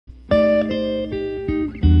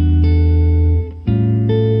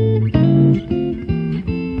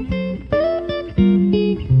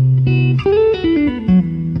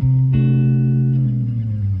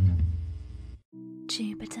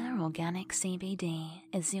CBD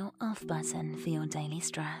is your off button for your daily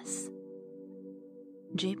stress.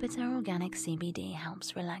 Jupiter Organic CBD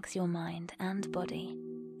helps relax your mind and body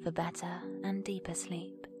for better and deeper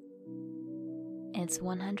sleep. It's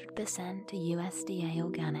 100% USDA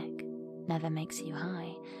organic, never makes you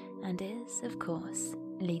high, and is, of course,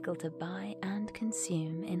 legal to buy and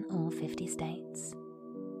consume in all 50 states.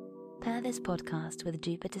 Pair this podcast with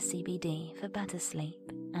Jupiter CBD for better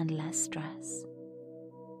sleep and less stress.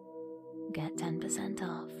 Get 10%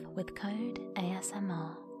 off with code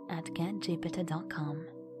ASMR at getjupiter.com.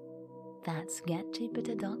 That's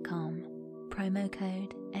getjupiter.com, promo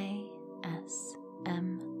code ASMR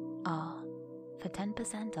for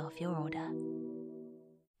 10% off your order.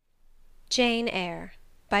 Jane Eyre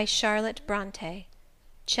by Charlotte Bronte.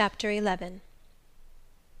 Chapter 11.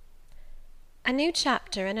 A new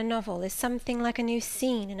chapter in a novel is something like a new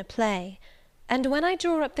scene in a play, and when I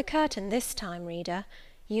draw up the curtain this time, reader,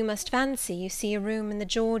 you must fancy you see a room in the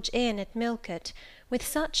George Inn at Millcote, with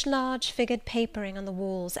such large figured papering on the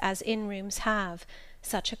walls as inn-rooms have,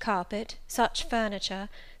 such a carpet, such furniture,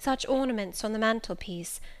 such ornaments on the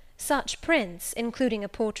mantelpiece, such prints, including a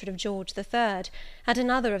portrait of George III, and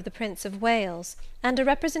another of the Prince of Wales, and a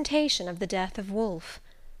representation of the death of Wolfe.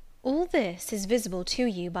 All this is visible to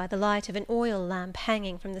you by the light of an oil lamp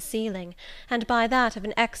hanging from the ceiling, and by that of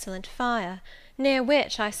an excellent fire, near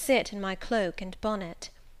which I sit in my cloak and bonnet.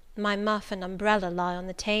 My muff and umbrella lie on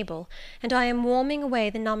the table, and I am warming away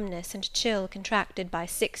the numbness and chill contracted by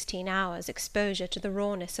 16 hours' exposure to the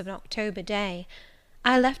rawness of an October day.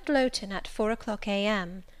 I left Lowton at 4 o'clock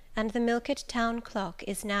a.m., and the Millcote town clock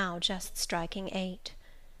is now just striking 8.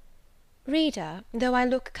 Reader, though I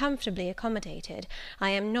look comfortably accommodated, I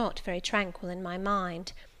am not very tranquil in my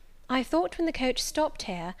mind. I thought when the coach stopped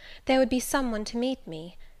here, there would be some one to meet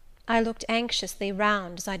me. I looked anxiously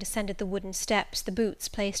round as I descended the wooden steps the boots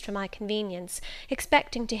placed for my convenience,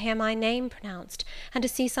 expecting to hear my name pronounced, and to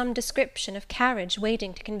see some description of carriage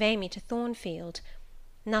waiting to convey me to Thornfield.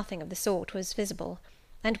 Nothing of the sort was visible,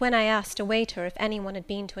 and when I asked a waiter if any one had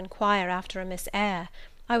been to inquire after a Miss Eyre,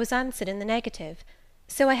 I was answered in the negative,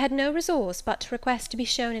 so I had no resource but to request to be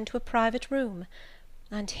shown into a private room,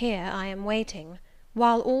 and here I am waiting,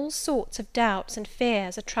 while all sorts of doubts and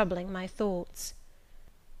fears are troubling my thoughts.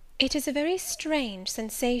 It is a very strange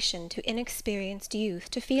sensation to inexperienced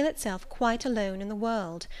youth to feel itself quite alone in the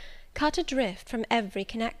world, cut adrift from every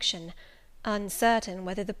connection, uncertain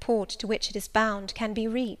whether the port to which it is bound can be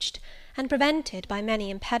reached, and prevented by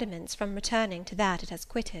many impediments from returning to that it has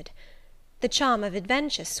quitted. The charm of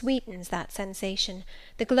adventure sweetens that sensation,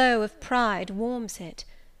 the glow of pride warms it,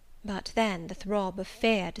 but then the throb of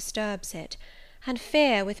fear disturbs it, and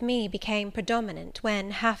fear with me became predominant when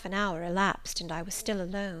half an hour elapsed and I was still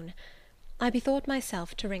alone. I bethought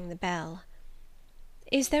myself to ring the bell.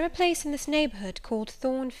 "Is there a place in this neighbourhood called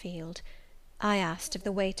Thornfield?" I asked of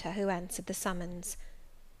the waiter who answered the summons.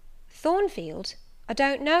 "Thornfield? I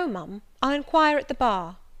don't know, mum. I'll inquire at the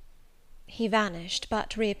bar." He vanished,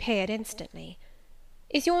 but reappeared instantly.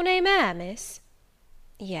 "Is your name Eyre, miss?"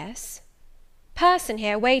 "Yes." "Person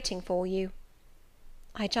here waiting for you."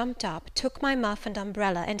 I jumped up, took my muff and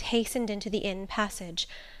umbrella, and hastened into the inn passage.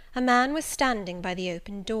 A man was standing by the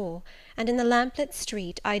open door, and in the lamplit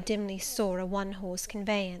street I dimly saw a one-horse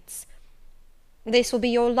conveyance. "This will be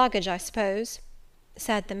your luggage, I suppose?"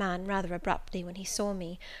 said the man rather abruptly when he saw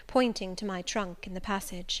me, pointing to my trunk in the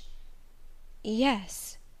passage.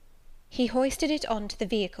 "Yes." He hoisted it on to the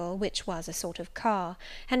vehicle, which was a sort of car,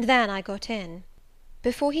 and then I got in.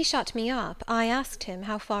 Before he shut me up, I asked him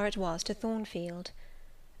how far it was to Thornfield.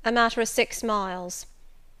 "A matter of 6 miles.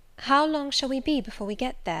 "How long shall we be before we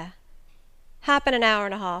get there?" "Happen an hour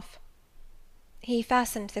and a half." He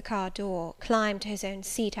fastened the car door, climbed to his own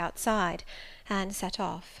seat outside, and set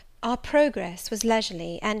off. Our progress was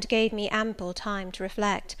leisurely, and gave me ample time to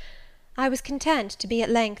reflect. I was content to be at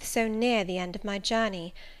length so near the end of my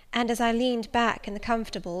journey, and as I leaned back in the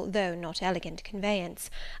comfortable, though not elegant conveyance,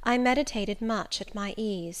 I meditated much at my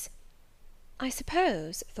ease. I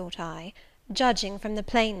suppose, thought I, judging from the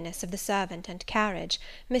plainness of the servant and carriage,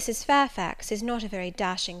 Mrs. Fairfax is not a very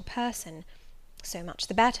dashing person. So much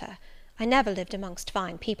the better. I never lived amongst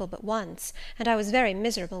fine people but once, and I was very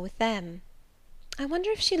miserable with them. I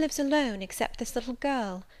wonder if she lives alone except this little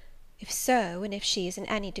girl? If so, and if she is in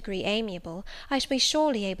any degree amiable, I shall be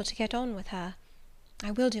surely able to get on with her.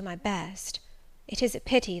 I will do my best. It is a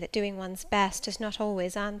pity that doing one's best does not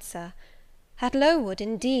always answer. At Lowood,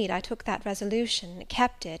 indeed, I took that resolution,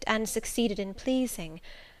 kept it, and succeeded in pleasing.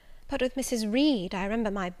 But with Mrs. Reed, I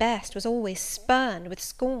remember my best was always spurned with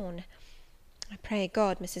scorn. I pray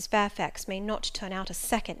God Mrs. Fairfax may not turn out a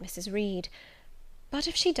second Mrs. Reed. But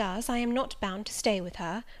if she does, I am not bound to stay with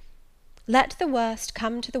her. Let the worst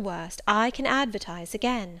come to the worst, I can advertise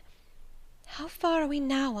again. How far are we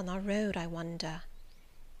now on our road, I wonder?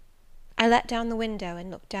 I let down the window and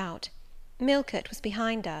looked out. Millcote was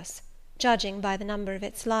behind us. Judging by the number of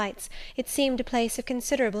its lights, it seemed a place of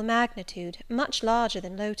considerable magnitude, much larger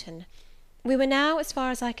than Lowton. We were now, as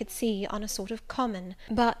far as I could see, on a sort of common,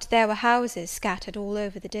 but there were houses scattered all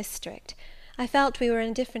over the district. I felt we were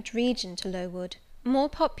in a different region to Lowood, more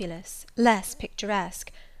populous, less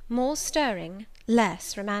picturesque, more stirring,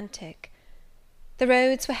 less romantic. The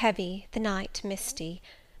roads were heavy, the night misty.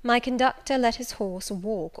 My conductor let his horse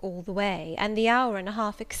walk all the way, and the hour and a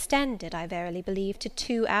half extended, I verily believe, to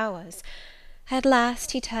 2 hours. At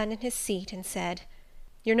last he turned in his seat and said,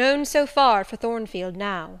 "You're known so far for Thornfield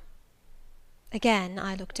now." Again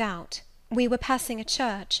I looked out. We were passing a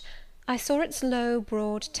church. I saw its low,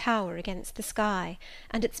 broad tower against the sky,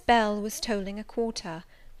 and its bell was tolling a quarter.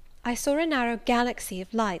 I saw a narrow galaxy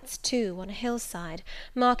of lights, too, on a hillside,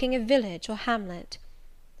 marking a village or hamlet.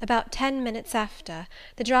 About 10 minutes after,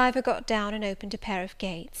 the driver got down and opened a pair of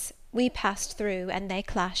gates. We passed through, and they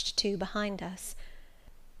clashed to behind us.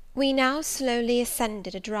 We now slowly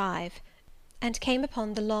ascended a drive, and came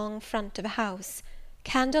upon the long front of a house.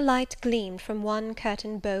 Candlelight gleamed from one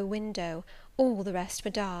curtained bow window, all the rest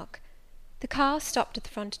were dark. The car stopped at the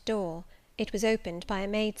front door. It was opened by a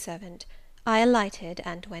maidservant. I alighted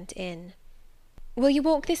and went in. "Will you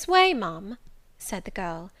walk this way, ma'am?" said the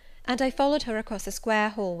girl, and I followed her across a square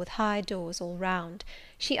hall with high doors all round.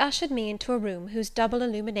 She ushered me into a room whose double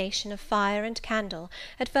illumination of fire and candle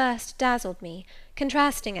at first dazzled me,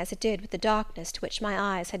 contrasting as it did with the darkness to which my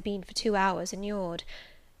eyes had been for 2 hours inured.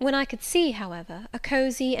 When I could see, however, a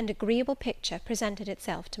cosy and agreeable picture presented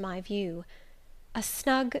itself to my view. A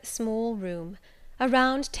snug small room, a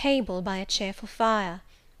round table by a cheerful fire,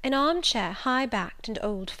 an arm-chair high-backed and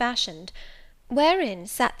old-fashioned, wherein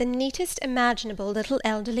sat the neatest imaginable little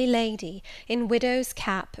elderly lady, in widow's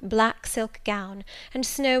cap, black silk gown, and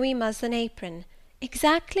snowy muslin apron,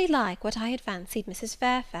 exactly like what I had fancied Mrs.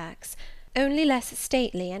 Fairfax, only less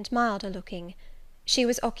stately and milder looking. She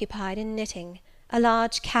was occupied in knitting. A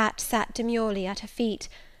large cat sat demurely at her feet.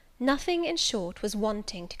 Nothing, in short, was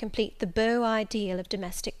wanting to complete the beau ideal of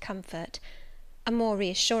domestic comfort. A more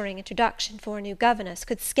reassuring introduction for a new governess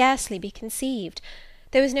could scarcely be conceived.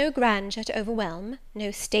 There was no grandeur to overwhelm, no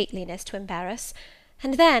stateliness to embarrass;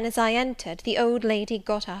 and then, as I entered, the old lady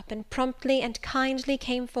got up, and promptly and kindly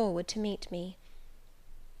came forward to meet me.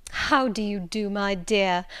 "How do you do, my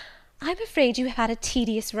dear? I'm afraid you have had a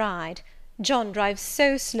tedious ride. John drives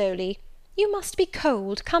so slowly. You must be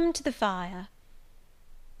cold. Come to the fire."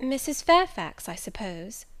 "Mrs. Fairfax, I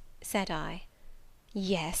suppose?" said I.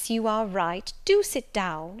 "Yes, you are right. Do sit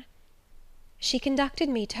down." She conducted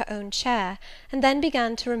me to her own chair, and then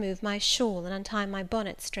began to remove my shawl and untie my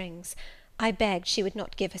bonnet strings. I begged she would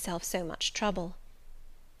not give herself so much trouble.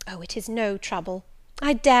 "Oh, it is no trouble.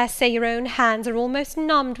 I dare say your own hands are almost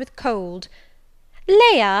numbed with cold.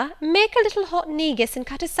 Leah, make a little hot negus and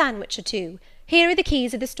cut a sandwich or two. Here are the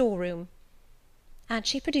keys of the storeroom." And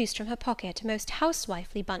she produced from her pocket a most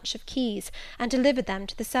housewifely bunch of keys, and delivered them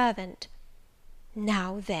to the servant.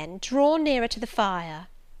 "Now then, draw nearer to the fire,"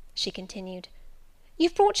 she continued.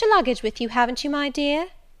 "You've brought your luggage with you, haven't you, my dear?"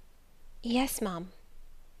 "Yes, ma'am."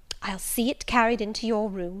 "I'll see it carried into your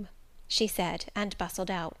room," she said, and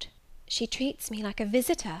bustled out. She treats me like a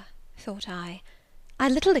visitor, thought I. I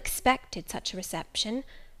little expected such a reception.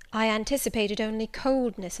 I anticipated only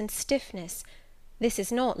coldness and stiffness. This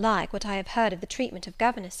is not like what I have heard of the treatment of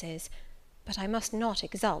governesses, but I must not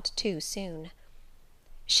exult too soon.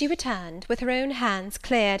 She returned, with her own hands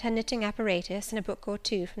cleared her knitting apparatus and a book or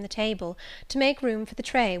two from the table, to make room for the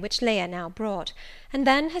tray which Leah now brought, and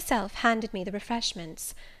then herself handed me the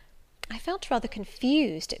refreshments. I felt rather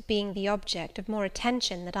confused at being the object of more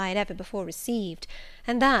attention than I had ever before received,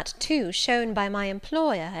 and that, too, shown by my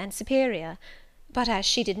employer and superior; but as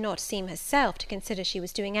she did not seem herself to consider she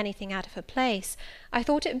was doing anything out of her place, I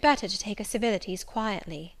thought it better to take her civilities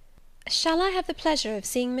quietly. "Shall I have the pleasure of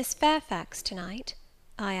seeing Miss Fairfax to-night?"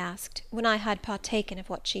 I asked, when I had partaken of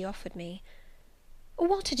what she offered me.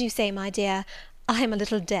 "What did you say, my dear? I am a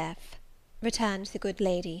little deaf," returned the good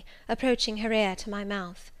lady, approaching her ear to my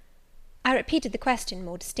mouth. I repeated the question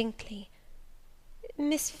more distinctly.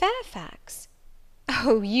 "Miss Fairfax?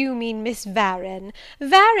 Oh, you mean Miss Varenne.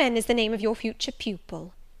 Varenne is the name of your future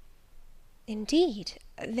pupil." "Indeed?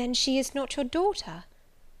 Then she is not your daughter?"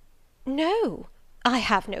 "No, I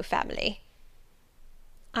have no family."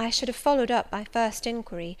 I should have followed up my first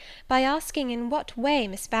inquiry, by asking in what way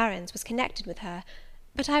Miss Varens was connected with her;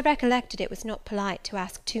 but I recollected it was not polite to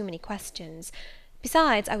ask too many questions.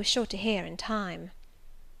 Besides, I was sure to hear in time.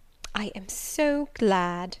 I am so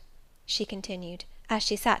glad," she continued, as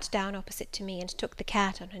she sat down opposite to me, and took the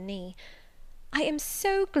cat on her knee, "I am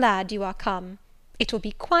so glad you are come. It will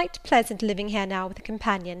be quite pleasant living here now with a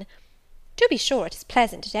companion. To be sure it is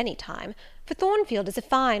pleasant at any time, for Thornfield is a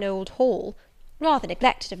fine old Hall, rather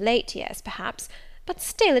neglected of late years, perhaps, but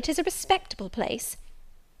still it is a respectable place.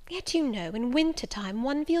 Yet, you know, in winter time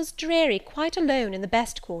one feels dreary quite alone in the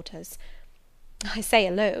best quarters. I say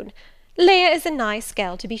alone. Leah is a nice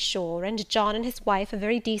girl, to be sure, and John and his wife are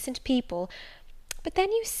very decent people, but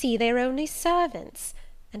then you see they are only servants,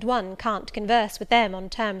 and one can't converse with them on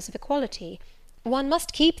terms of equality. One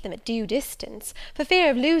must keep them at due distance, for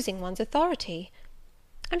fear of losing one's authority.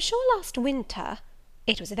 I'm sure last winter,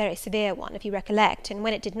 it was a very severe one, if you recollect, and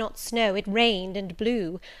when it did not snow, it rained and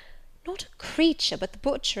blew. Not a creature but the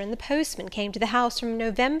butcher and the postman came to the house from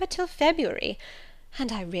November till February,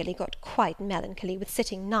 and I really got quite melancholy with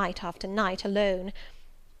sitting night after night alone.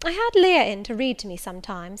 I had Leah in to read to me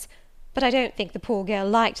sometimes, but I don't think the poor girl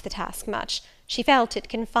liked the task much. She felt it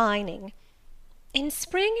confining. In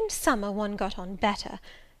spring and summer one got on better.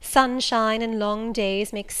 Sunshine and long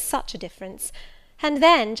days make such a difference. And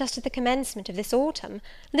then, just at the commencement of this autumn,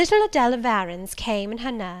 little Adela Varens came and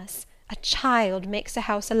her nurse. A child makes a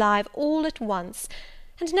house alive all at once,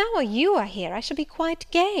 and now you are here, I shall be quite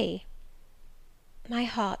gay." My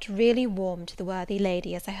heart really warmed to the worthy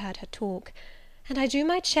lady as I heard her talk, and I drew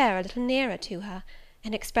my chair a little nearer to her,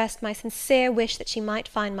 and expressed my sincere wish that she might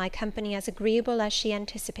find my company as agreeable as she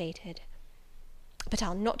anticipated. "But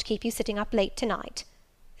I'll not keep you sitting up late to-night,"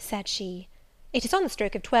 said she. "It is on the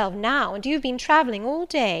stroke of 12 now, and you have been travelling all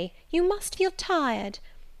day. You must feel tired.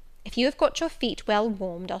 If you have got your feet well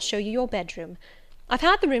warmed, I'll show you your bedroom. I've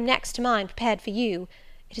had the room next to mine prepared for you.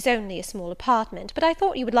 It is only a small apartment, but I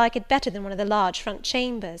thought you would like it better than one of the large front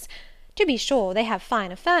chambers. To be sure, they have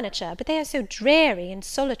finer furniture, but they are so dreary and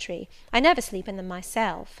solitary, I never sleep in them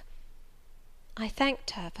myself." I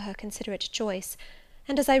thanked her for her considerate choice,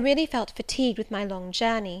 and, as I really felt fatigued with my long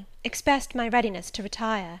journey, expressed my readiness to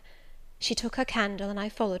retire. She took her candle, and I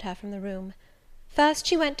followed her from the room. First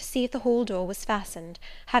she went to see if the hall door was fastened.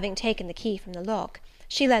 Having taken the key from the lock,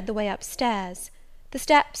 she led the way up stairs. The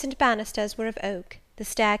steps and banisters were of oak, the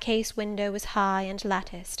staircase window was high and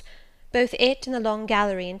latticed. Both it and the long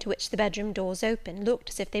gallery into which the bedroom doors opened looked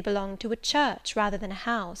as if they belonged to a church rather than a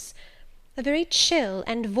house. A very chill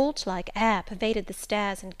and vault-like air pervaded the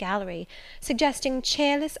stairs and gallery, suggesting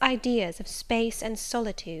cheerless ideas of space and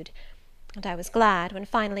solitude, and I was glad, when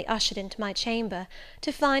finally ushered into my chamber,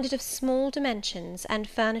 to find it of small dimensions, and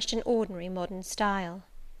furnished in ordinary modern style.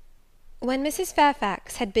 When Mrs.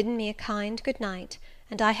 Fairfax had bidden me a kind good night,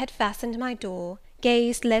 and I had fastened my door,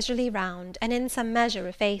 gazed leisurely round, and in some measure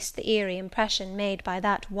effaced the eerie impression made by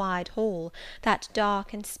that wide hall, that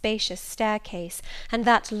dark and spacious staircase, and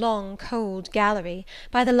that long cold gallery,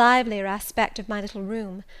 by the livelier aspect of my little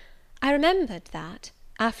room, I remembered that,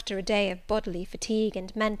 after a day of bodily fatigue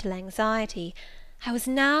and mental anxiety, I was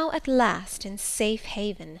now at last in safe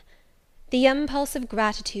haven. The impulse of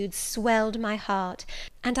gratitude swelled my heart,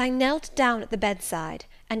 and I knelt down at the bedside,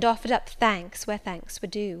 and offered up thanks where thanks were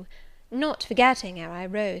due, not forgetting, ere I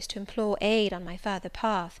rose, to implore aid on my further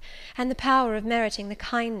path, and the power of meriting the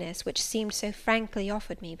kindness which seemed so frankly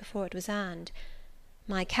offered me before it was earned.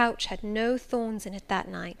 My couch had no thorns in it that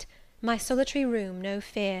night, my solitary room no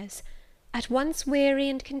fears. At once weary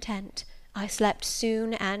and content, I slept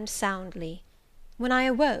soon and soundly. When I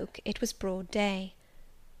awoke, it was broad day.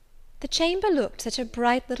 The chamber looked such a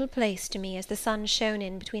bright little place to me as the sun shone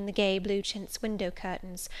in between the gay blue chintz window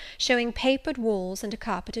curtains, showing papered walls and a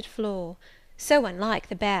carpeted floor, so unlike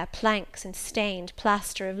the bare planks and stained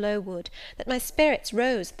plaster of Lowood, that my spirits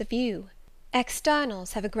rose at the view.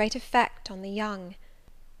 Externals have a great effect on the young.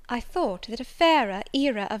 I thought that a fairer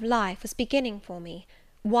era of life was beginning for me,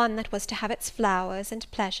 one that was to have its flowers and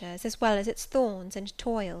pleasures, as well as its thorns and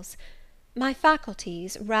toils. My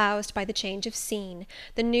faculties, roused by the change of scene,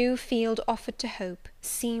 the new field offered to hope,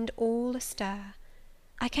 seemed all astir.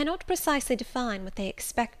 I cannot precisely define what they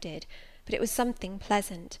expected, but it was something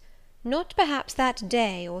pleasant; not perhaps that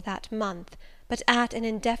day or that month, but at an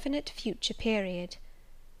indefinite future period.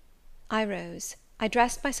 I rose. I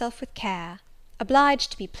dressed myself with care.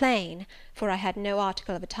 Obliged to be plain, for I had no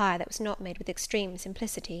article of attire that was not made with extreme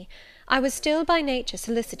simplicity, I was still by nature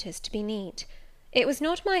solicitous to be neat. It was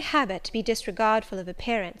not my habit to be disregardful of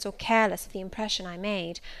appearance, or careless of the impression I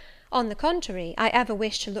made. On the contrary, I ever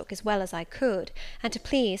wished to look as well as I could, and to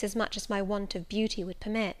please as much as my want of beauty would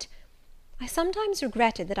permit. I sometimes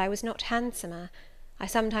regretted that I was not handsomer. I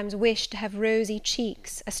sometimes wished to have rosy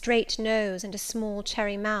cheeks, a straight nose, and a small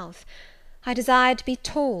cherry mouth. I desired to be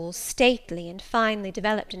tall, stately, and finely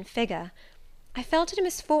developed in figure. I felt it a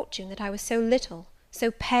misfortune that I was so little,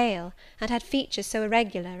 so pale, and had features so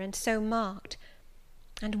irregular and so marked.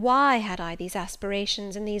 And why had I these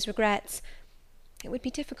aspirations and these regrets? It would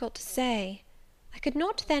be difficult to say. I could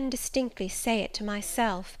not then distinctly say it to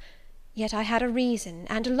myself, yet I had a reason,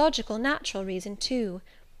 and a logical, natural reason too.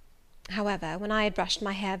 However, when I had brushed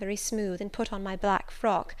my hair very smooth, and put on my black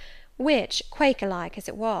frock, which, Quaker-like as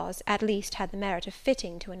it was, at least had the merit of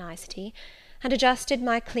fitting to a nicety, and adjusted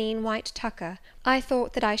my clean white tucker, I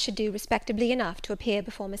thought that I should do respectably enough to appear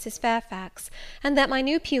before Mrs. Fairfax, and that my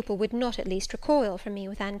new pupil would not at least recoil from me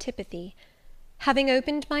with antipathy. Having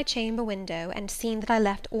opened my chamber window, and seen that I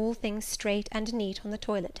left all things straight and neat on the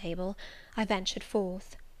toilet table, I ventured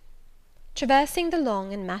forth. Traversing the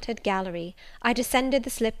long and matted gallery, I descended the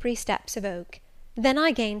slippery steps of oak. Then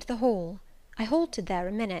I gained the hall. I halted there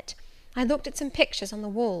a minute. I looked at some pictures on the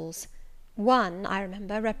walls. One, I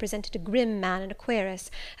remember, represented a grim man in a cuirass,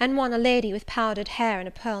 and one a lady with powdered hair and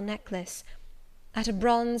a pearl necklace. At a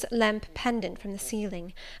bronze lamp pendant from the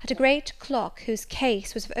ceiling, at a great clock whose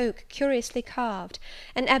case was of oak curiously carved,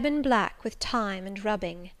 an ebon black with time and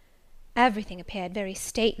rubbing. Everything appeared very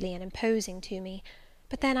stately and imposing to me,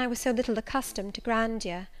 but then I was so little accustomed to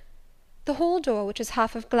grandeur. The hall door, which was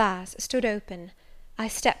half of glass, stood open. I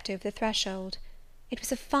stepped over the threshold. It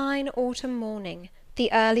was a fine autumn morning.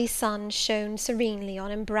 The early sun shone serenely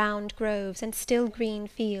on embrowned groves and still green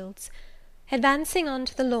fields. Advancing on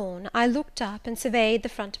to the lawn, I looked up and surveyed the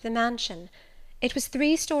front of the mansion. It was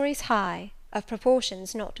 3 stories high, of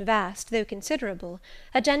proportions not vast, though considerable,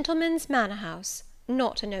 a gentleman's manor-house,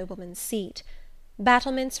 not a nobleman's seat.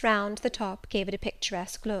 Battlements round the top gave it a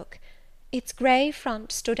picturesque look. Its grey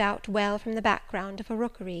front stood out well from the background of a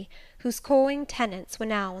rookery, whose cawing tenants were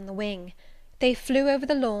now on the wing. They flew over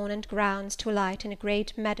the lawn and grounds to alight in a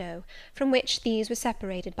great meadow, from which these were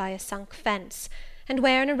separated by a sunk fence, and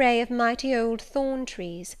where an array of mighty old thorn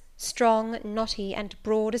trees, strong, knotty, and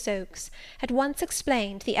broad as oaks, at once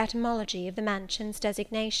explained the etymology of the mansion's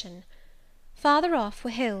designation. Farther off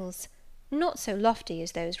were hills, not so lofty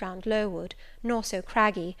as those round Lowood, nor so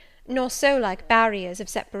craggy, nor so like barriers of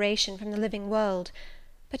separation from the living world,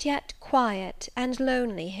 but yet quiet and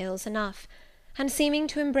lonely hills enough, and seeming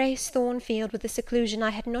to embrace Thornfield with a seclusion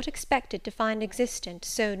I had not expected to find existent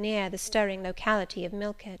so near the stirring locality of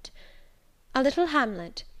Millcote. A little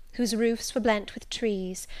hamlet, whose roofs were blent with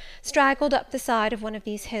trees, straggled up the side of one of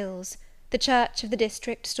these hills. The church of the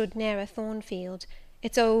district stood nearer Thornfield.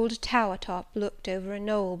 Its old tower top looked over a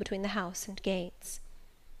knoll between the house and gates.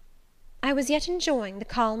 I was yet enjoying the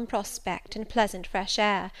calm prospect and pleasant fresh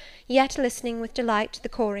air, yet listening with delight to the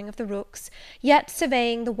cawing of the rooks, yet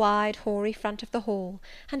surveying the wide hoary front of the hall,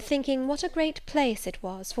 and thinking what a great place it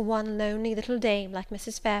was for one lonely little dame like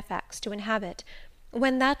Mrs. Fairfax to inhabit,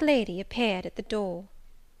 when that lady appeared at the door.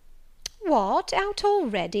 "What, out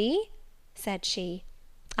already?" said she.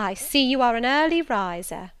 "I see you are an early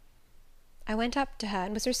riser." I went up to her,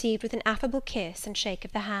 and was received with an affable kiss and shake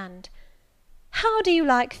of the hand. "How do you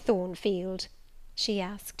like Thornfield?" she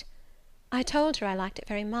asked. I told her I liked it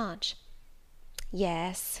very much.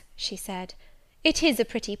 "Yes," she said, "it is a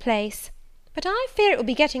pretty place; but I fear it will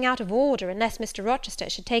be getting out of order, unless Mr. Rochester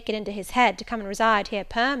should take it into his head to come and reside here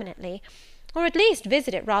permanently, or at least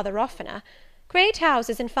visit it rather oftener. Great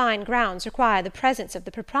houses and fine grounds require the presence of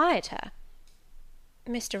the proprietor."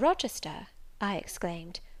 "Mr. Rochester?" I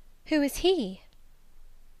exclaimed. "Who is he?"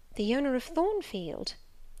 "The owner of Thornfield,"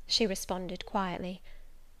 she responded quietly.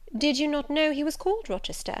 "Did you not know he was called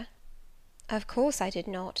Rochester?" Of course I did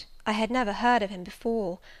not. I had never heard of him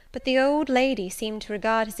before, but the old lady seemed to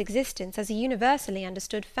regard his existence as a universally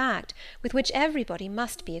understood fact, with which everybody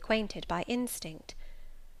must be acquainted by instinct.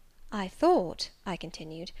 "I thought," I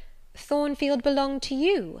continued, "Thornfield belonged to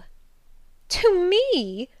you." "To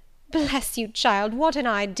me! Bless you, child, what an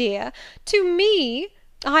idea! To me!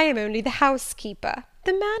 I am only the housekeeper,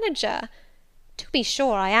 the manager. To be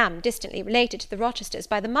sure, I am distantly related to the Rochesters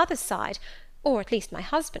by the mother's side, or at least my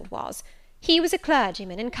husband was. He was a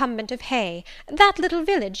clergyman, incumbent of Hay, that little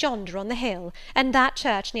village yonder on the hill, and that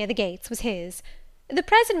church near the gates was his. The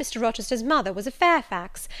present Mr. Rochester's mother was a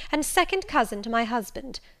Fairfax, and second cousin to my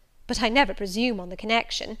husband; but I never presume on the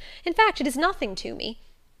connection. In fact, it is nothing to me.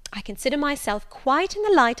 I consider myself quite in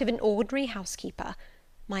the light of an ordinary housekeeper.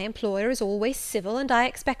 My employer is always civil, and I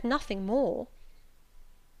expect nothing more."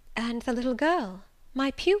 "And the little girl,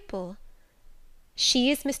 my pupil?" "She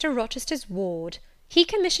is Mr. Rochester's ward. He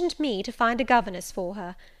commissioned me to find a governess for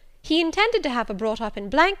her. He intended to have her brought up in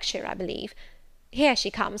Blankshire, I believe. Here she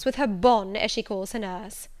comes, with her bonne, as she calls her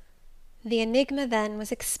nurse." The enigma then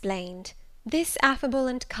was explained. This affable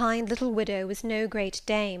and kind little widow was no great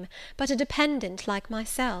dame, but a dependent like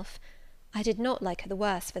myself. I did not like her the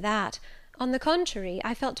worse for that. On the contrary,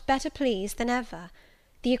 I felt better pleased than ever.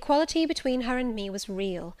 The equality between her and me was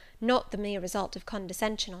real, not the mere result of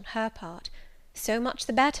condescension on her part. So much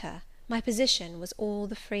the better, my position was all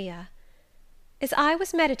the freer. As I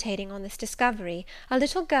was meditating on this discovery, a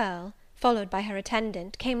little girl, followed by her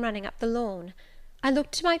attendant, came running up the lawn. I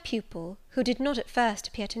looked to my pupil, who did not at first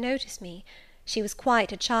appear to notice me. She was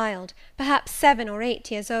quite a child, perhaps 7 or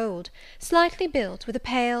 8 years old, slightly built, with a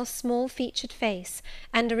pale, small-featured face,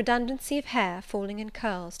 and a redundancy of hair falling in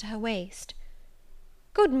curls to her waist.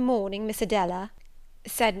 "Good morning, Miss Adela,"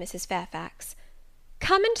 said Mrs. Fairfax.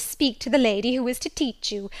 "Come and speak to the lady who is to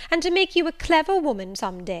teach you, and to make you a clever woman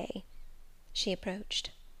some day." She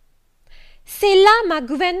approached. "C'est là ma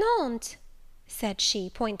gouvernante," said she,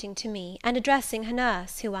 pointing to me, and addressing her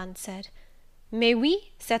nurse, who answered, "Mais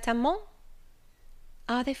oui, certainement."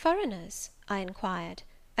 "Are they foreigners?" I inquired,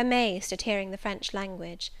 amazed at hearing the French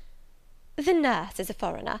language. "The nurse is a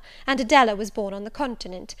foreigner, and Adela was born on the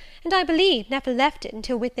continent, and I believe never left it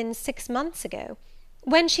until within 6 months ago.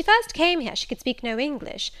 When she first came here she could speak no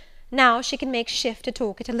English. Now she can make shift to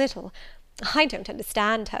talk it a little. I don't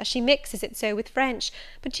understand her, she mixes it so with French,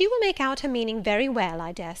 but you will make out her meaning very well,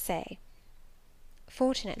 I dare say."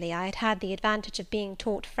 Fortunately, I had had the advantage of being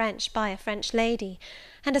taught French by a French lady;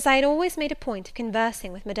 and as I had always made a point of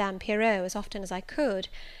conversing with Madame Pirot as often as I could,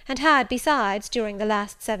 and had, besides, during the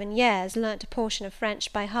last 7 years, learnt a portion of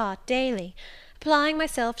French by heart daily, applying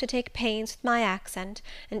myself to take pains with my accent,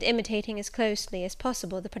 and imitating as closely as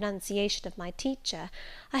possible the pronunciation of my teacher,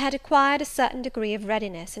 I had acquired a certain degree of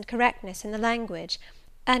readiness and correctness in the language,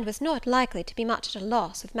 and was not likely to be much at a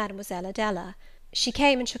loss with Mademoiselle Adela. She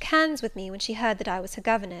came and shook hands with me when she heard that I was her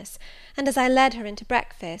governess, and as I led her into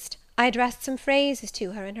breakfast, I addressed some phrases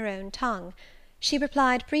to her in her own tongue. She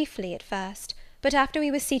replied briefly at first, but after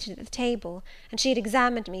we were seated at the table, and she had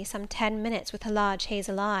examined me some 10 minutes with her large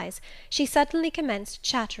hazel eyes, she suddenly commenced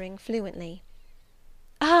chattering fluently.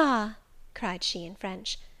 "Ah," cried she in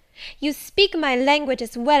French, "you speak my language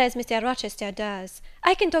as well as Mr. Rochester does.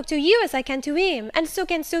 I can talk to you as I can to him, and so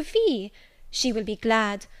can Sophie. She will be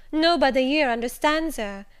glad. Nobody here understands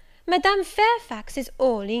her. Madame Fairfax is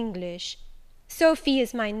all English. Sophie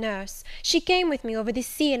is my nurse. She came with me over the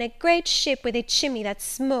sea in a great ship with a chimney that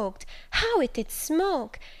smoked. How it did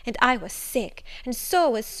smoke! And I was sick, and so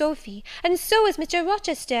was Sophie, and so was Mr.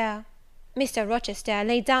 Rochester. Mr. Rochester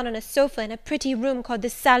lay down on a sofa in a pretty room called the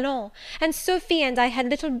salon, and Sophie and I had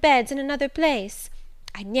little beds in another place.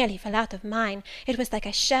 I nearly fell out of mine, it was like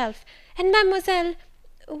a shelf, and Mademoiselle,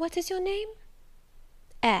 what is your name?"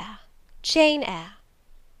 "Eyre, Jane Eyre."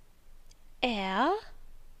 "Eyre?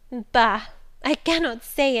 Bah, I cannot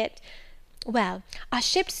say it. Well, our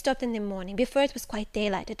ship stopped in the morning, before it was quite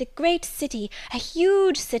daylight, at a great city, a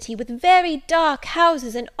huge city, with very dark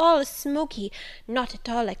houses, and all smoky, not at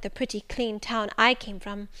all like the pretty clean town I came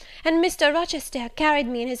from. And Mr. Rochester carried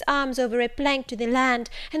me in his arms over a plank to the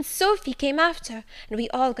land, and Sophie came after, and we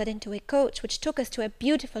all got into a coach, which took us to a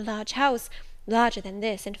beautiful large house, larger than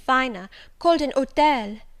this, and finer, called an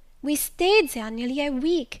hôtel. We stayed there nearly a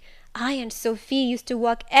week. I and Sophie used to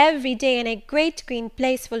walk every day in a great green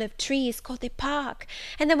place full of trees, called the park,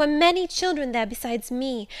 and there were many children there besides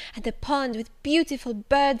me, and a pond with beautiful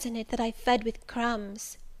birds in it that I fed with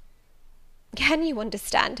crumbs." "Can you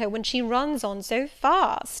understand her when she runs on so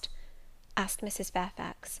fast?" asked Mrs.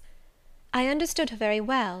 Fairfax. I understood her very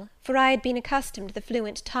well, for I had been accustomed to the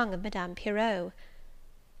fluent tongue of Madame Pirot.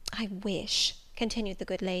 "I wish," continued the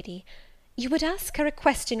good lady, "you would ask her a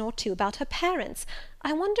question or two about her parents.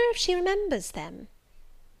 I wonder if she remembers them."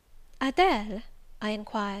 "Adele," I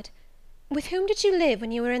inquired, "with whom did you live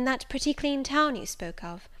when you were in that pretty clean town you spoke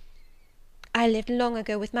of?" "I lived long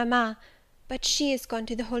ago with mamma, but she is gone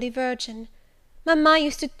to the Holy Virgin. Mamma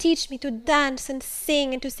used to teach me to dance and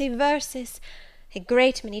sing and to say verses. A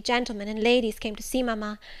great many gentlemen and ladies came to see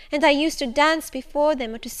mamma, and I used to dance before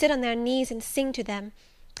them, or to sit on their knees and sing to them.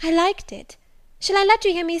 I liked it. Shall I let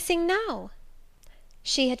you hear me sing now?"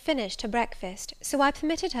 She had finished her breakfast, so I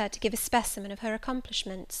permitted her to give a specimen of her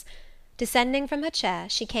accomplishments. Descending from her chair,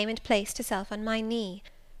 she came and placed herself on my knee.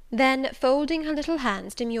 Then, folding her little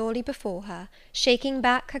hands demurely before her, shaking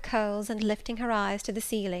back her curls, and lifting her eyes to the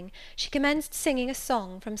ceiling, she commenced singing a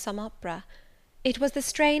song from some opera. It was the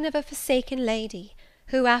strain of a forsaken lady,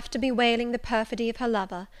 who, after bewailing the perfidy of her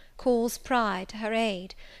lover, calls pride to her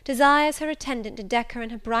aid, desires her attendant to deck her in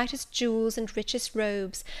her brightest jewels and richest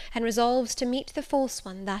robes, and resolves to meet the false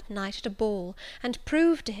one that night at a ball, and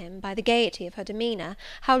prove to him, by the gaiety of her demeanour,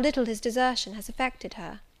 how little his desertion has affected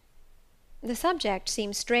her. The subject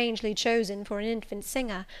seems strangely chosen for an infant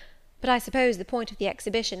singer, but I suppose the point of the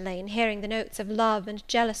exhibition lay in hearing the notes of love and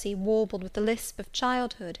jealousy warbled with the lisp of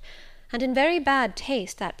childhood, and in very bad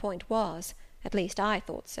taste that point was, at least I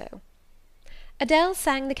thought so. Adele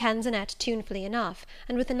sang the canzonette tunefully enough,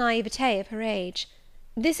 and with the naivete of her age.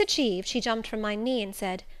 This achieved, she jumped from my knee, and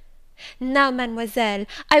said, "Now, mademoiselle,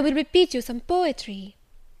 I will repeat you some poetry."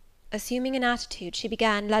 Assuming an attitude, she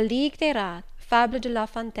began La Ligue des Rats, Fable de La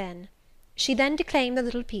Fontaine. She then declaimed the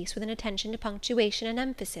little piece with an attention to punctuation and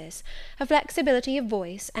emphasis, a flexibility of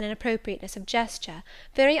voice, and an appropriateness of gesture,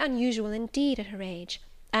 very unusual indeed at her age,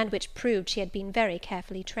 and which proved she had been very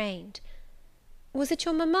carefully trained. "Was it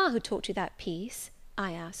your mamma who taught you that piece?"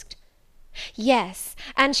 I asked. "Yes,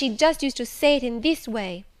 and she just used to say it in this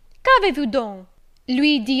way: Qu'avez-vous donc?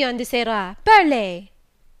 Lui dit un de ses rats, parlez!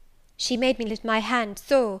 She made me lift my hand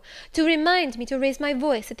so, to remind me to raise my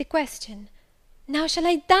voice at the question. Now shall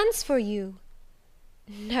I dance for you?"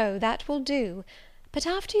 "No, that will do. But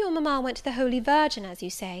after your mamma went to the Holy Virgin, as you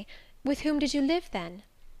say, with whom did you live then?"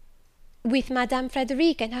 "With Madame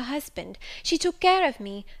Frederic and her husband. She took care of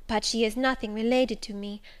me, but she is nothing related to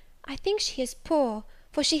me. I think she is poor,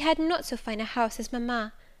 for she had not so fine a house as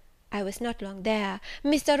mamma. I was not long there.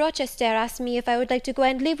 Mr. Rochester asked me if I would like to go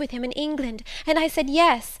and live with him in England, and I said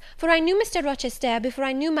yes, for I knew Mr. Rochester before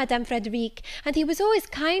I knew Madame Frederic, and he was always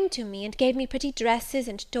kind to me, and gave me pretty dresses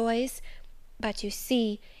and toys. But you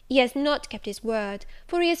see, he has not kept his word,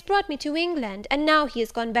 for he has brought me to England, and now he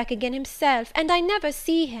has gone back again himself, and I never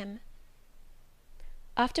see him."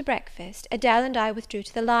 After breakfast, Adele and I withdrew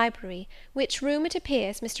to the library, which room, it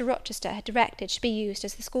appears, Mr. Rochester had directed should be used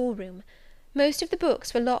as the schoolroom. Most of the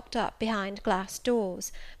books were locked up behind glass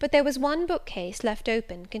doors, but there was one bookcase left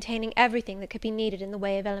open, containing everything that could be needed in the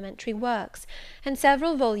way of elementary works, and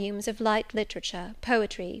several volumes of light literature,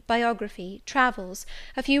 poetry, biography, travels,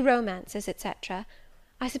 a few romances, etc.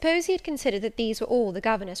 I suppose he had considered that these were all the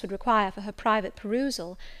governess would require for her private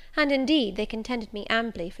perusal, and indeed they contented me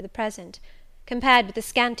amply for the present. Compared with the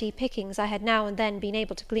scanty pickings I had now and then been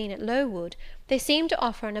able to glean at Lowood, they seemed to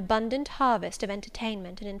offer an abundant harvest of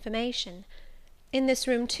entertainment and information. In this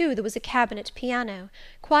room, too, there was a cabinet piano,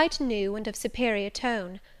 quite new and of superior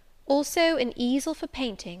tone, also an easel for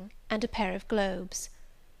painting, and a pair of globes.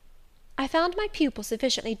 I found my pupil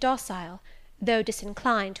sufficiently docile, though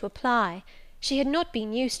disinclined to apply. She had not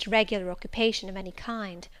been used to regular occupation of any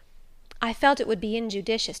kind. I felt it would be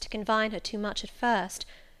injudicious to confine her too much at first;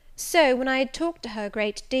 so, when I had talked to her a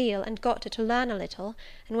great deal, and got her to learn a little,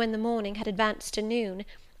 and when the morning had advanced to noon,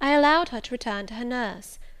 I allowed her to return to her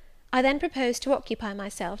nurse. I then proposed to occupy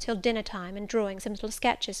myself till dinner time in drawing some little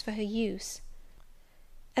sketches for her use.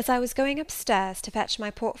 As I was going up stairs to fetch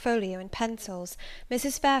my portfolio and pencils,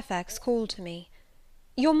 Mrs. Fairfax called to me.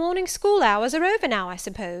 "Your morning school hours are over now, I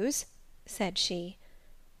suppose?" said she.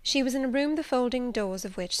 She was in a room the folding doors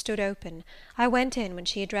of which stood open. I went in when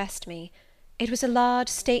she addressed me. It was a large,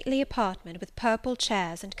 stately apartment, with purple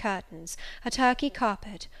chairs and curtains, a Turkey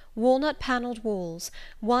carpet, walnut-panelled walls,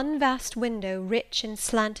 one vast window rich in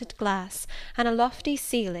slanted glass, and a lofty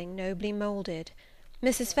ceiling nobly moulded.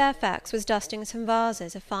 Mrs. Fairfax was dusting some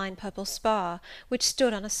vases of fine purple spar, which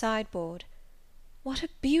stood on a sideboard. "What a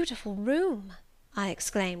beautiful room!" I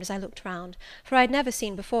exclaimed, as I looked round, for I had never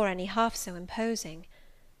seen before any half so imposing.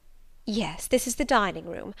 "Yes, this is the dining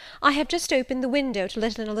room. I have just opened the window to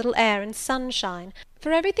let in a little air and sunshine,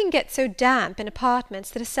 for everything gets so damp in apartments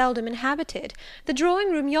that are seldom inhabited. The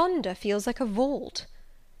drawing room yonder feels like a vault."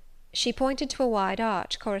 She pointed to a wide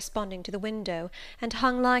arch corresponding to the window, and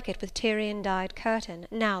hung like it with Tyrian-dyed curtain,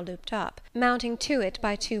 now looped up. Mounting to it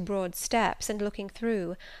by two broad steps, and looking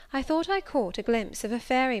through, I thought I caught a glimpse of a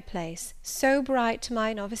fairy place, so bright to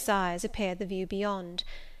my novice eyes appeared the view beyond.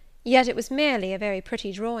 Yet it was merely a very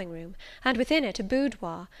pretty drawing-room, and within it a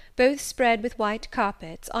boudoir, both spread with white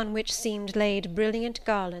carpets, on which seemed laid brilliant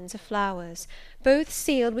garlands of flowers, both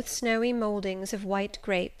sealed with snowy mouldings of white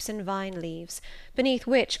grapes and vine leaves, beneath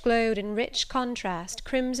which glowed in rich contrast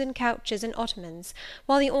crimson couches and ottomans,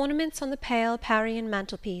 while the ornaments on the pale Parian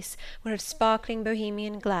mantelpiece were of sparkling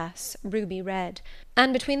Bohemian glass, ruby red,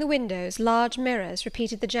 and between the windows large mirrors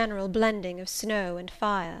repeated the general blending of snow and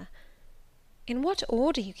fire. "In what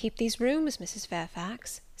order you keep these rooms, Mrs.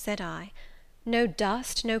 Fairfax," said I. "No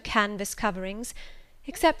dust, no canvas coverings.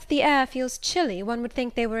 Except that the air feels chilly, one would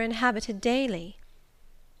think they were inhabited daily."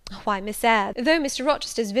 "Why, Miss Eyre, though Mr.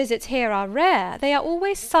 Rochester's visits here are rare, they are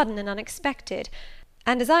always sudden and unexpected;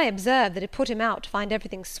 and as I observed that it put him out to find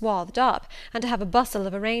everything swathed up, and to have a bustle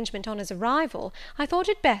of arrangement on his arrival, I thought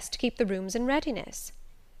it best to keep the rooms in readiness."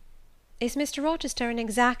 "Is Mr. Rochester an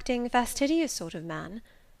exacting, fastidious sort of man?"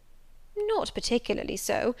 "Not particularly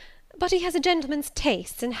so, But he has a gentleman's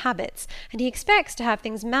tastes and habits, and he expects to have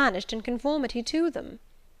things managed in conformity to them."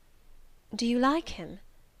 "Do you like him?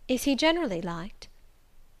 Is he generally liked?"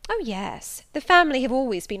 "Oh, yes, the family have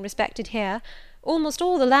always been respected here. Almost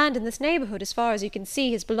all the land in this neighbourhood, as far as you can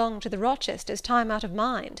see, has belonged to the Rochesters time out of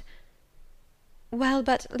mind." "Well,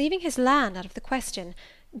 but leaving his land out of the question,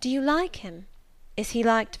 do you like him? Is he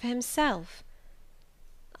liked for himself?"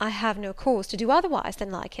 "I have no cause to do otherwise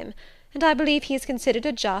than like him, and I believe he is considered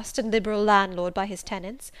a just and liberal landlord by his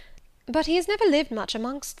tenants; but he has never lived much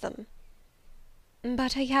amongst them."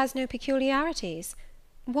 "But he has no peculiarities?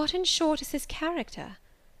 What, in short, is his character?"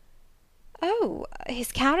 "Oh,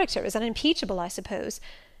 his character is unimpeachable, I suppose.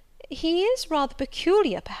 He is rather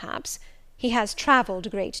peculiar, perhaps. He has travelled a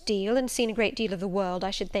great deal, and seen a great deal of the world, I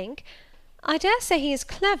should think. I dare say he is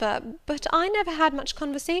clever, but I never had much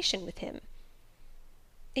conversation with him."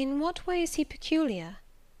 "In what way is he peculiar?"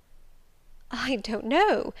 "I don't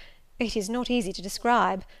know. It is not easy to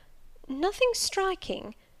describe. Nothing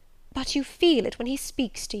striking. But you feel it when he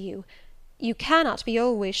speaks to you. You cannot be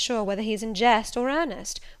always sure whether he is in jest or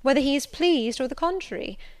earnest, whether he is pleased or the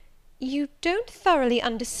contrary. You don't thoroughly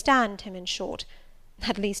understand him, in short.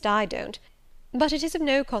 At least I don't. But it is of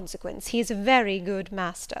no consequence. He is a very good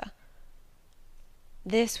master."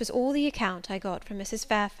 This was all the account I got from Mrs.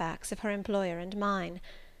 Fairfax of her employer and mine.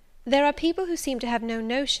 There are people who seem to have no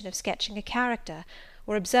notion of sketching a character,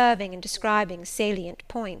 or observing and describing salient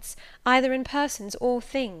points, either in persons or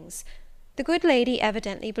things. The good lady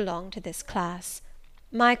evidently belonged to this class.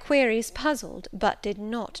 My queries puzzled, but did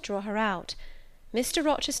not draw her out. Mr.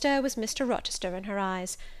 Rochester was Mr. Rochester in her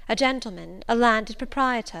eyes, a gentleman, a landed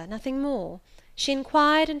proprietor, nothing more. She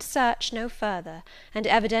inquired and searched no further, and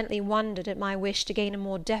evidently wondered at my wish to gain a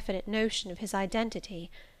more definite notion of his identity.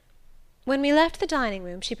 When we left the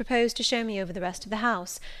dining-room, she proposed to show me over the rest of the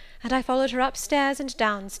house, and I followed her up-stairs and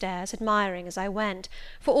down-stairs, admiring as I went,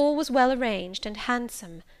 for all was well arranged and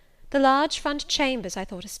handsome. The large front chambers I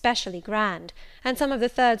thought especially grand, and some of the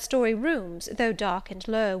third-story rooms, though dark and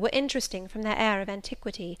low, were interesting from their air of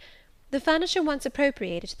antiquity. The furniture once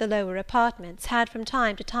appropriated to the lower apartments had from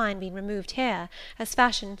time to time been removed here, as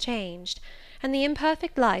fashion changed, and the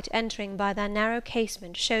imperfect light entering by their narrow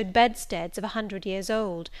casement showed bedsteads of 100 years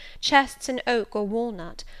old, chests in oak or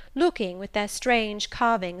walnut, looking, with their strange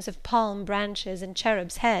carvings of palm branches and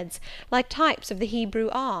cherubs' heads, like types of the Hebrew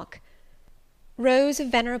ark. Rows of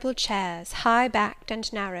venerable chairs, high-backed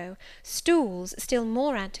and narrow, stools still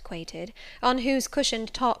more antiquated, on whose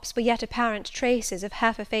cushioned tops were yet apparent traces of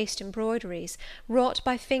half-effaced embroideries, wrought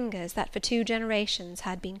by fingers that for 2 generations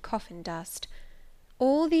had been coffin dust.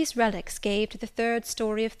 All these relics gave to the third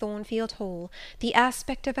story of Thornfield Hall the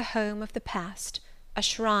aspect of a home of the past, a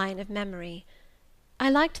shrine of memory. I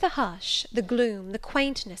liked the hush, the gloom, the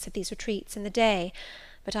quaintness of these retreats in the day,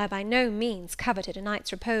 but I by no means coveted a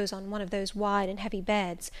night's repose on one of those wide and heavy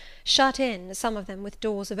beds, shut in, some of them with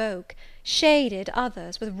doors of oak, shaded,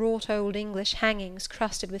 others with wrought old English hangings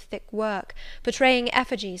crusted with thick work, betraying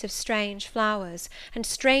effigies of strange flowers, and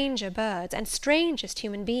stranger birds, and strangest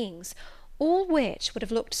human beings, all which would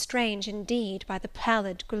have looked strange indeed by the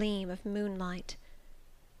pallid gleam of moonlight.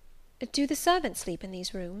 "Do the servants sleep in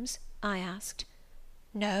these rooms?" I asked.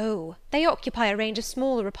 "No, they occupy a range of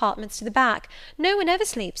smaller apartments to the back. No one ever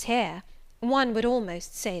sleeps here. One would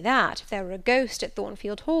almost say that, if there were a ghost at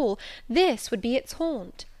Thornfield Hall, this would be its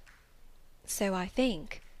haunt." "So I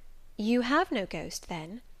think. You have no ghost,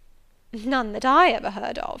 then?" "None that I ever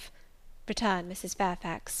heard of," returned Mrs.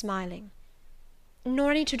 Fairfax, smiling.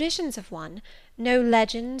 "Nor any traditions of one? No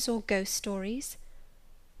legends or ghost stories?"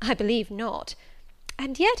 "I believe not.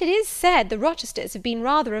 And yet it is said the Rochesters have been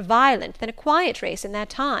rather a violent than a quiet race in their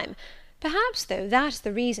time. Perhaps, though, that is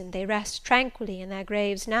the reason they rest tranquilly in their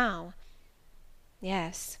graves now."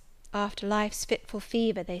 "Yes, after life's fitful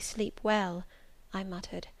fever they sleep well," I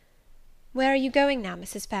muttered. "Where are you going now,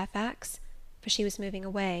 Mrs. Fairfax?" For she was moving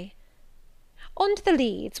away. "On to the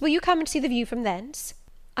Leads. Will you come and see the view from thence?"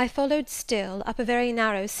 I followed still, up a very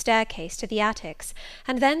narrow staircase to the attics,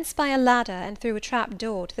 and thence by a ladder and through a trap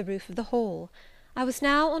door to the roof of the hall. I was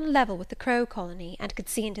now on a level with the crow colony, and could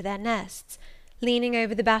see into their nests. Leaning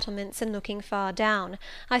over the battlements and looking far down,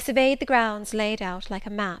 I surveyed the grounds laid out like a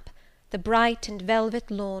map, the bright and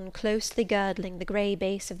velvet lawn closely girdling the grey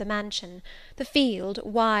base of the mansion, the field,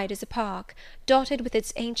 wide as a park, dotted with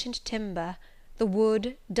its ancient timber, the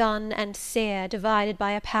wood, dun and sere, divided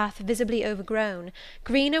by a path visibly overgrown,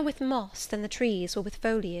 greener with moss than the trees were with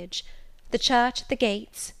foliage, the church at the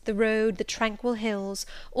gates, the road, the tranquil hills,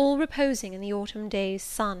 all reposing in the autumn day's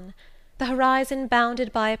sun, the horizon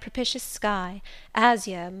bounded by a propitious sky,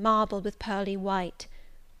 azure marbled with pearly white.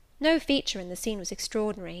 No feature in the scene was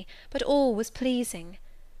extraordinary, but all was pleasing.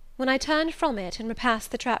 When I turned from it and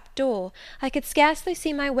repassed the trap-door, I could scarcely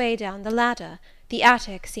see my way down the ladder. The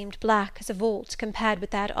attic seemed black as a vault, compared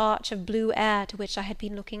with that arch of blue air to which I had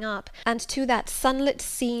been looking up, and to that sunlit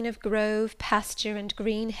scene of grove, pasture, and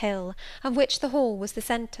green hill, of which the hall was the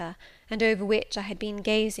centre, and over which I had been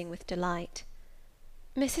gazing with delight.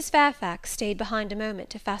 Mrs. Fairfax stayed behind a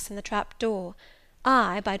moment to fasten the trap-door.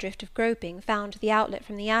 I, by drift of groping, found the outlet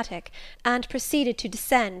from the attic, and proceeded to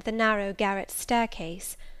descend the narrow garret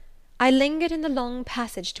staircase. I lingered in the long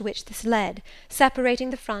passage to which this led, separating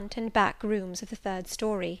the front and back rooms of the third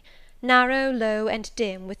story, narrow, low, and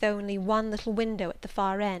dim, with only one little window at the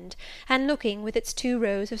far end, and looking, with its 2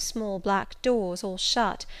 rows of small black doors, all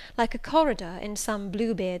shut, like a corridor in some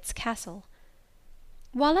Bluebeard's castle.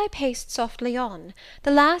 While I paced softly on, the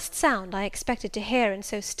last sound I expected to hear in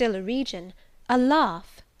so still a region, a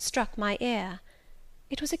laugh, struck my ear.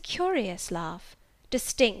 It was a curious laugh,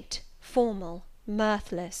 distinct, formal,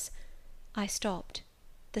 mirthless. I stopped.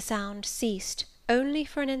 The sound ceased, only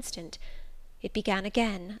for an instant. It began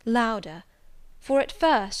again, louder; for at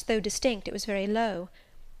first, though distinct, it was very low.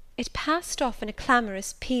 It passed off in a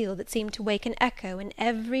clamorous peal that seemed to wake an echo in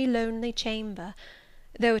every lonely chamber,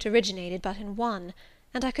 though it originated but in one,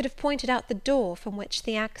 and I could have pointed out the door from which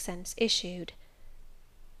the accents issued.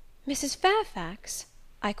 "Mrs. Fairfax,"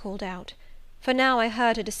 I called out, for now I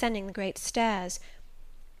heard her descending the great stairs,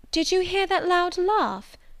 "did you hear that loud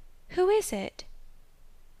laugh? Who is it?"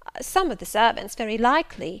 "Some of the servants, very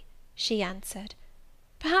likely," she answered.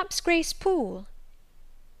 "Perhaps Grace Poole."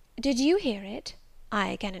 "Did you hear it?" I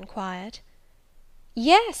again enquired.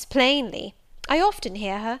 "Yes, plainly. I often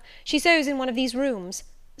hear her. She sews in one of these rooms.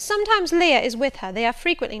 Sometimes Leah is with her. They are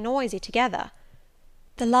frequently noisy together."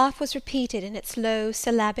 The laugh was repeated in its low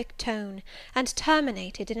syllabic tone, and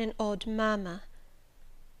terminated in an odd murmur.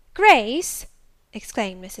 "Grace!"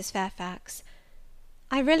 exclaimed Mrs. Fairfax.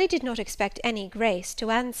 I really did not expect any Grace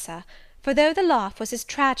to answer, for though the laugh was as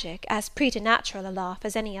tragic, as preternatural a laugh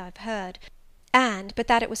as any I have heard, and, but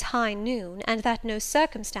that it was high noon, and that no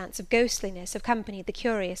circumstance of ghostliness accompanied the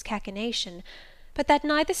curious cachinnation, but that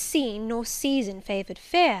neither scene nor season favoured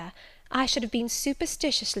fear, I should have been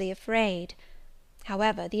superstitiously afraid.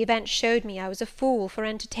 However, the event showed me I was a fool for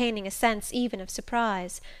entertaining a sense even of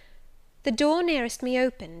surprise. The door nearest me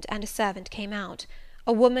opened, and a servant came out,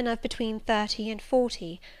 a woman of between 30 and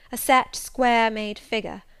 40, a set, square-made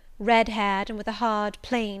figure, red-haired, and with a hard,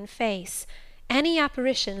 plain face. Any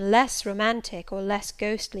apparition less romantic or less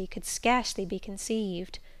ghostly could scarcely be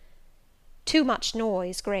conceived. "Too much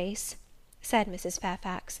noise, Grace," said Mrs.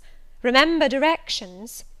 Fairfax. "Remember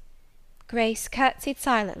directions." Grace curtsied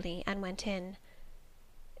silently, and went in.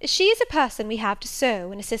 "She is a person we have to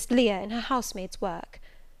sew and assist Leah in her housemaid's work,"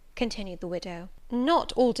 continued the widow.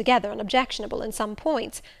 "Not altogether unobjectionable in some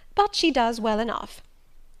points, but she does well enough.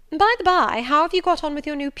 By the by, how have you got on with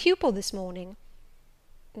your new pupil this morning?"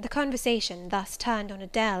 The conversation, thus turned on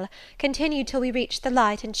Adele, continued till we reached the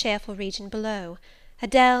light and cheerful region below.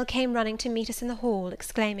 Adele came running to meet us in the hall,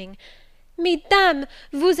 exclaiming, "Mesdames,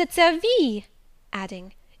 vous êtes servies!"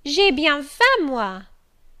 adding, "J'ai bien faim, moi!"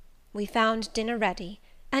 We found dinner ready,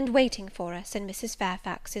 and waiting for us in Mrs.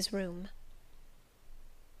 Fairfax's room.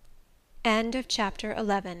 End of Chapter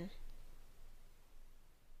 11.